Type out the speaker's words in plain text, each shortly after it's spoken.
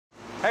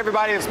Hey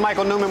everybody, it's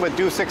Michael Newman with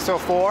Do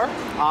 604.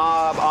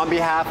 On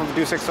behalf of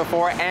Do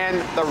 604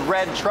 and the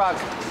Red Truck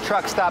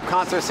Stop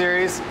Concert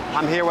Series,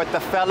 I'm here with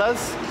the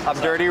fellas of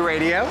DiRTY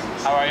Radio.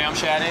 How are you? I'm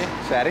Shaddy.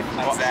 Shaddy.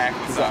 I'm Zach.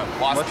 What's up?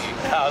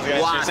 Waspy. I was going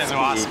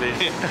to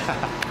say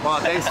Waspy. Well,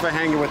 thanks for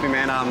hanging with me,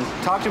 man.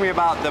 Talk to me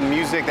about the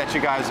music that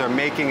you guys are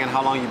making and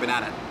how long you've been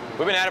at it.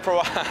 We've been at it for a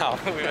while.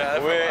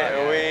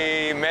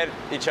 We met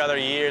each other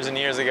years and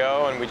years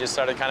ago, and we just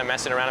started kind of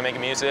messing around and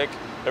making music.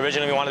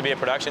 Originally, we wanted to be a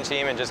production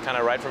team and just kind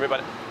of write for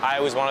everybody. I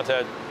always wanted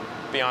to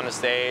be on the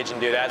stage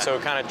and do that, so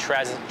it kind of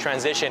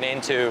transitioned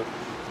into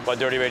what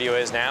DiRTY Radio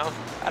is now.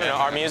 I don't know,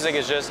 our music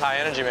is just high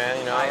energy, man.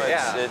 You know,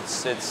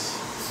 it's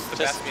the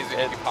best music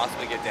you could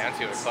possibly get down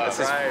to at a club. It's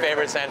his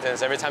favorite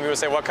sentence. Every time people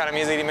say, what kind of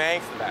music do you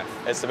make?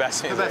 It's the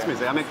best music. The best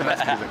music. I make the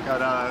best music.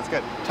 That's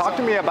good. Talk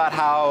to me about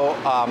how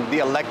the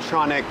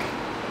electronic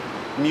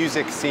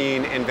music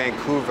scene in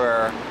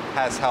Vancouver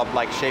has helped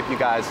shape you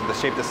guys,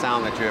 shape the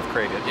sound that you have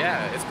created.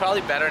 Yeah, it's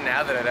probably better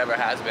now than it ever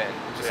has been,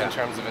 just in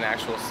terms of an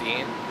actual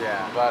scene.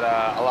 Yeah. But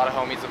a lot of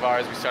homies of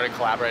ours we started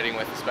collaborating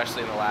with,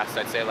 especially in the last,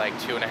 I'd say,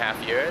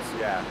 2.5 years.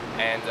 Yeah.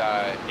 And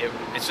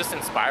it's just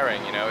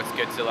inspiring, you know. It's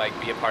good to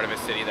be a part of a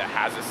city that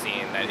has a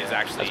scene that is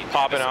actually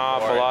popping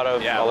off. A lot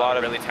of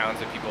really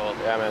talented people.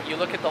 Yeah, man. You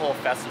look at the whole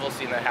festival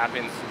scene that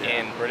happens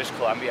in British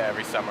Columbia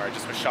every summer,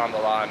 just with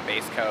Shangri-La and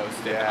Base Coast,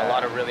 and a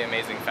lot of really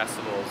amazing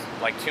festivals,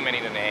 too many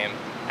to name.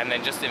 And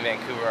then just in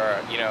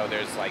Vancouver, you know,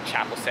 there's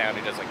Chapel Sound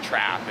who does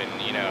trap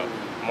and, you know,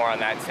 more on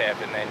that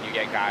tip. And then you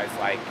get guys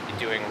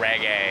doing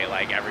reggae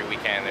every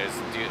weekend. There's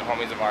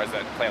homies of ours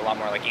that play a lot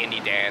more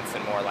indie dance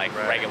and more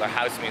regular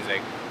house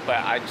music. But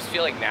I just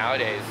feel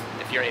nowadays,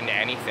 if you're into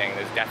anything,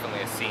 there's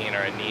definitely a scene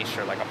or a niche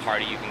or a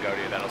party you can go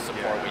to that'll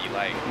support what you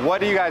like. What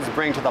do you guys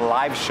bring to the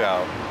live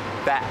show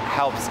that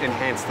helps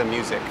enhance the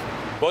music?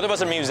 Both of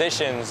us are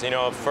musicians, you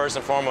know, first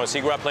and foremost.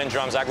 He grew up playing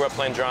drums, I grew up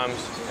playing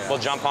drums. We'll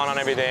jump on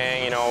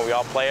everything, you know, we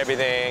all play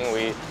everything.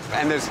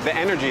 And there's the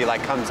energy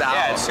comes out,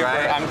 yeah, it's super,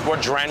 right? We're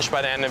drenched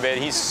by the end of it.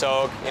 He's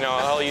soaked, you know,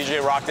 he'll usually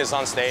rock this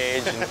on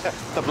stage. And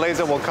the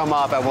blazer will come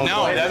up at one point.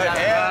 No, he doesn't.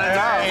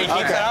 He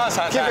keeps it on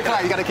sometimes. Keep it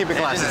classy, you gotta keep it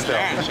classy still.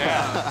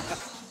 Yeah.